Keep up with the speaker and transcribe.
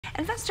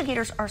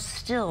Investigators are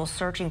still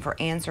searching for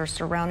answers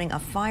surrounding a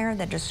fire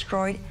that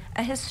destroyed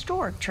a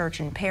historic church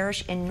and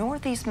parish in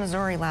northeast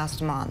Missouri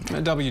last month.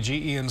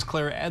 WGEM's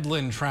Claire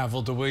Edlin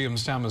traveled to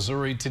Williamstown,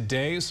 Missouri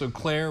today. So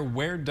Claire,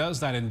 where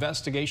does that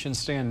investigation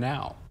stand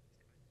now?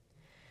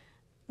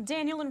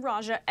 Daniel and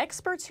Raja,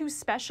 experts who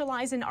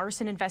specialize in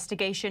arson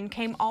investigation,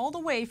 came all the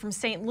way from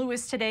St.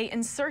 Louis today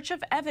in search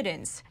of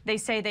evidence. They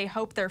say they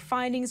hope their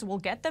findings will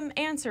get them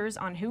answers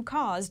on who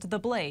caused the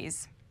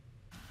blaze.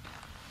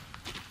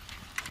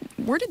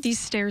 Where did these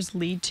stairs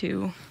lead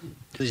to?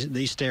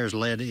 These stairs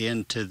led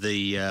into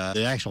the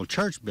actual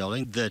church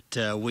building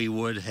that we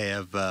would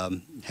have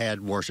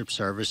had worship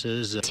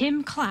services.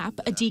 Tim Clapp,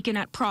 a deacon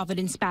at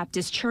Providence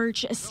Baptist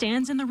Church,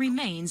 stands in the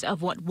remains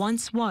of what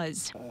once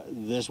was.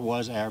 This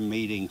was our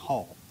meeting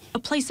hall. A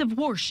place of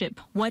worship,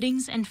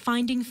 weddings, and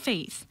finding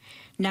faith,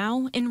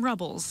 now in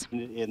rubbles.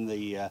 In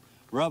the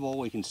rubble,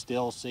 we can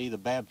still see the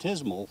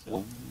baptismal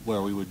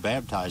where we would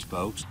baptize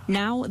folks.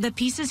 Now, the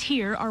pieces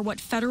here are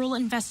what federal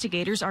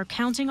investigators are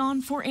counting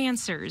on for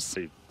answers.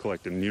 They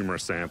collected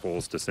numerous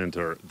samples to send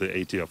to the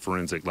ATF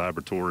forensic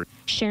laboratory.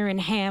 Sharon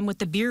Ham with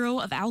the Bureau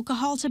of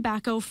Alcohol,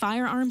 Tobacco,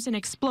 Firearms, and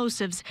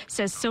Explosives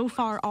says so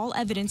far all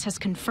evidence has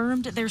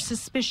confirmed their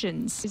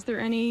suspicions. Is there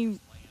any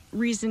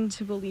reason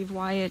to believe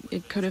why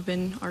it could have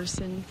been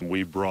arson?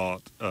 We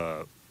brought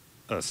a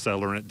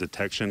accelerant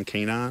detection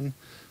canine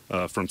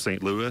from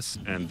St. Louis,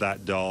 and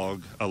that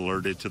dog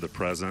alerted to the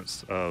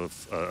presence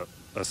of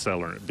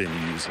accelerant being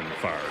used in the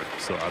fire.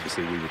 So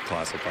obviously we would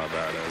classify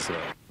that as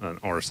an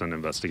arson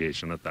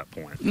investigation at that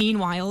point.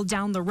 Meanwhile,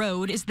 down the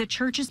road is the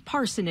church's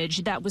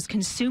parsonage that was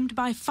consumed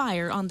by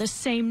fire on the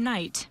same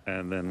night.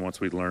 And then once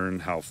we learn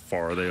how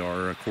far they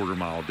are, a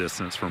quarter-mile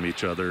distance from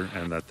each other,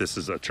 and that this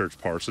is a church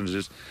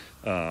parsonage,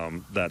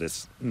 that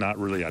is not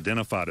really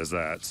identified as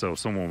that. So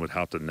someone would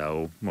have to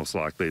know, most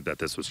likely, that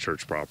this was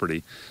church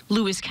property.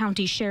 Lewis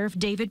County Sheriff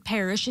David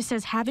Parrish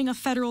says having a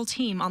federal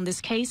team on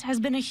this case has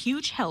been a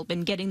huge help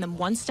in getting them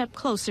one step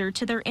closer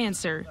to their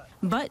answer.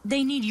 But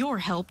they need your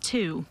help,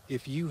 too.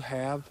 If you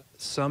have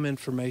some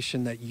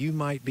information that you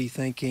might be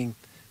thinking,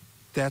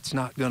 that's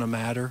not going to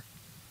matter,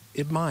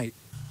 it might.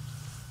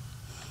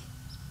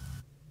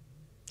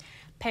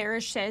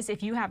 Parrish says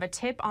if you have a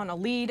tip on a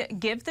lead,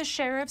 give the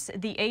sheriffs,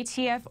 the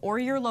ATF, or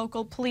your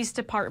local police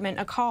department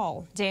a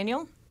call.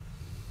 Daniel?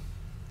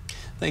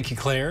 Thank you,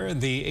 Claire.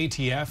 The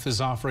ATF is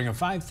offering a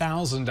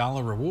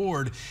 $5,000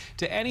 reward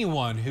to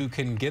anyone who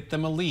can get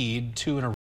them a lead to an